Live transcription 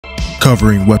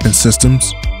covering weapon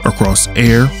systems across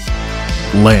air,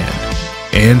 land,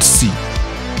 and sea.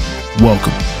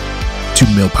 Welcome to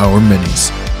Millpower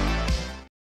Minis.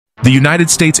 The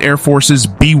United States Air Force's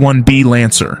B-1B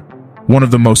Lancer, one of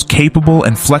the most capable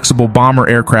and flexible bomber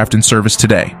aircraft in service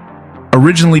today.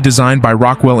 Originally designed by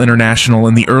Rockwell International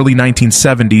in the early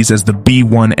 1970s as the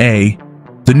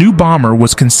B-1A, the new bomber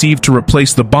was conceived to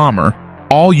replace the bomber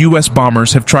all U.S.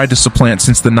 bombers have tried to supplant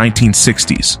since the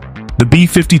 1960s, the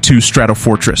B-52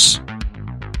 Stratofortress.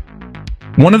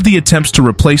 One of the attempts to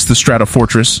replace the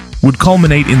Stratofortress would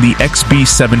culminate in the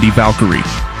XB-70 Valkyrie,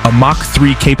 a Mach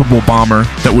 3 capable bomber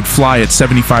that would fly at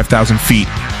 75,000 feet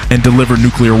and deliver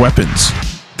nuclear weapons.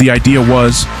 The idea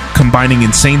was, combining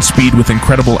insane speed with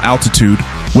incredible altitude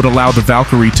would allow the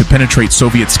Valkyrie to penetrate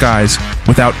Soviet skies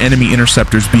without enemy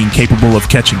interceptors being capable of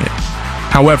catching it.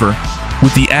 However,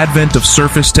 with the advent of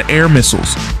surface-to-air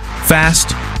missiles,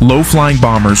 fast, low-flying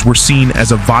bombers were seen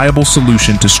as a viable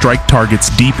solution to strike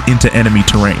targets deep into enemy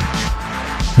terrain.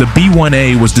 The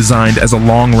B-1A was designed as a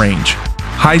long-range,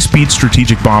 high-speed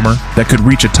strategic bomber that could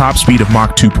reach a top speed of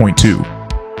Mach 2.2.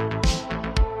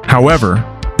 However,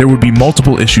 there would be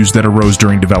multiple issues that arose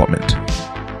during development.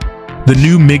 The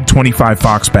new MiG-25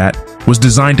 Foxbat was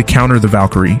designed to counter the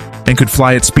Valkyrie and could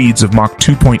fly at speeds of Mach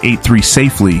 2.83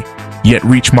 safely, yet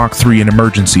reach Mach 3 in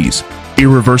emergencies,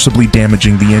 irreversibly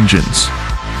damaging the engines.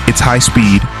 Its high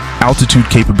speed, altitude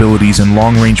capabilities, and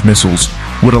long-range missiles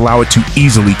would allow it to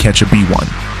easily catch a B-1.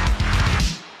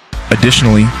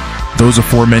 Additionally, those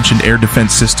aforementioned air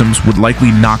defense systems would likely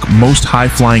knock most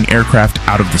high-flying aircraft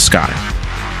out of the sky.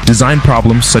 Design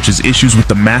problems such as issues with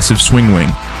the massive swing wing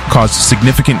caused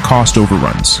significant cost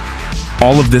overruns.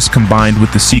 All of this combined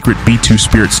with the secret B-2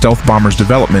 Spirit stealth bomber's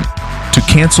development to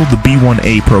cancel the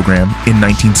B-1A program in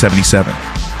 1977.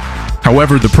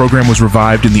 However, the program was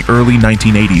revived in the early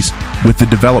 1980s with the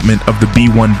development of the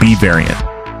B-1B variant,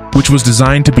 which was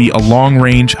designed to be a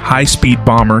long-range, high-speed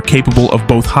bomber capable of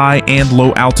both high and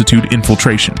low-altitude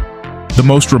infiltration. The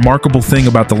most remarkable thing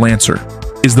about the Lancer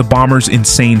is the bomber's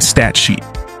insane stat sheet.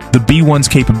 The B-1's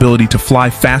capability to fly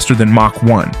faster than Mach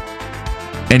 1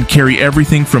 and carry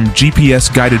everything from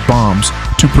GPS-guided bombs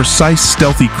to precise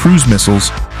stealthy cruise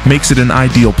missiles makes it an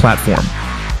ideal platform.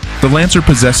 The Lancer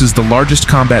possesses the largest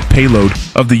combat payload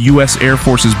of the U.S. Air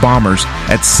Force's bombers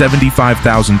at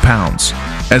 75,000 pounds,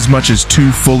 as much as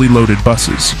 2 fully loaded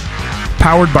buses.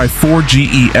 Powered by 4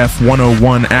 GE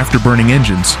F-101 afterburning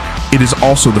engines, it is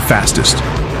also the fastest,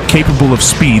 capable of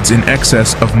speeds in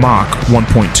excess of Mach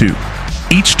 1.2.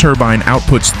 Each turbine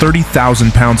outputs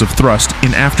 30,000 pounds of thrust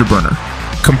in afterburner,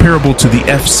 comparable to the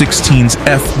F-16's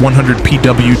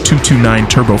F-100PW229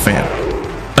 turbofan.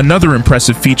 Another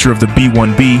impressive feature of the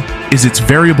B-1B is its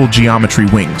variable geometry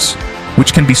wings,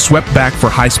 which can be swept back for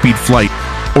high-speed flight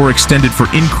or extended for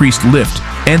increased lift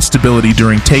and stability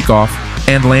during takeoff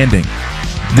and landing.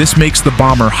 This makes the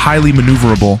bomber highly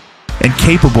maneuverable and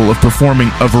capable of performing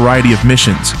a variety of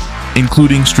missions,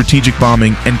 including strategic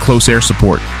bombing and close air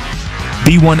support.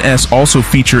 B-1S also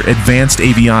feature advanced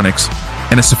avionics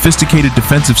and a sophisticated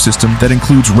defensive system that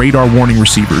includes radar warning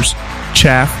receivers,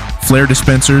 chaff, flare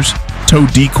dispensers, tow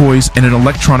decoys, and an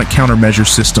electronic countermeasure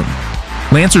system.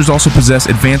 Lancers also possess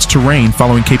advanced terrain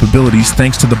following capabilities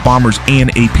thanks to the bomber's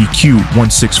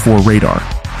AN/APQ-164 radar.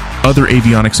 Other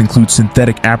avionics include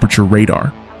synthetic aperture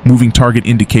radar, moving target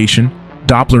indication,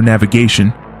 Doppler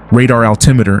navigation, radar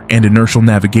altimeter, and inertial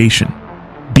navigation.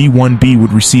 B-1B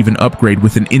would receive an upgrade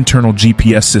with an internal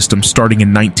GPS system starting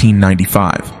in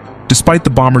 1995. Despite the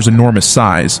bomber's enormous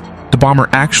size, the bomber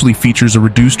actually features a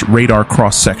reduced radar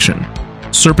cross-section.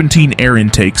 Serpentine air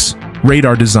intakes,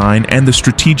 radar design, and the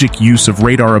strategic use of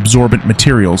radar-absorbent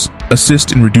materials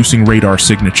assist in reducing radar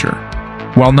signature.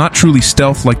 While not truly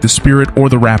stealth like the Spirit or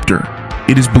the Raptor,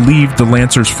 it is believed the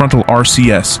Lancer's frontal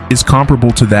RCS is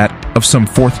comparable to that of some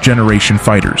fourth-generation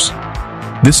fighters.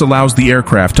 This allows the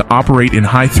aircraft to operate in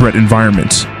high-threat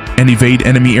environments and evade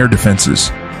enemy air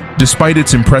defenses. Despite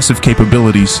its impressive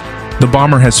capabilities, the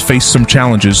bomber has faced some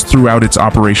challenges throughout its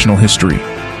operational history.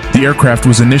 The aircraft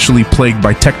was initially plagued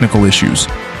by technical issues,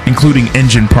 including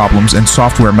engine problems and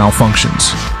software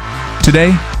malfunctions.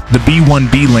 Today, the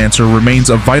B-1B Lancer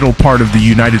remains a vital part of the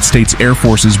United States Air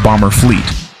Force's bomber fleet.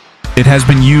 It has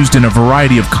been used in a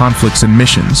variety of conflicts and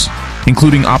missions,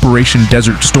 including Operation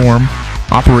Desert Storm,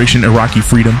 Operation Iraqi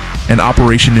Freedom, and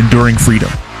Operation Enduring Freedom.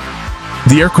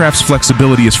 The aircraft's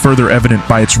flexibility is further evident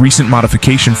by its recent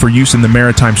modification for use in the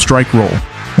maritime strike role,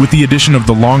 with the addition of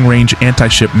the long-range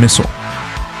anti-ship missile.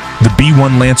 The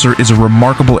B-1 Lancer is a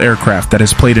remarkable aircraft that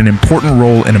has played an important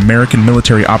role in American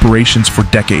military operations for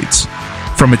decades.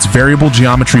 From its variable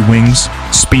geometry wings,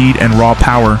 speed, and raw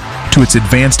power to its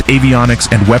advanced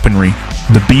avionics and weaponry,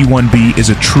 the B-1B is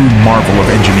a true marvel of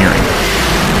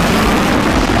engineering.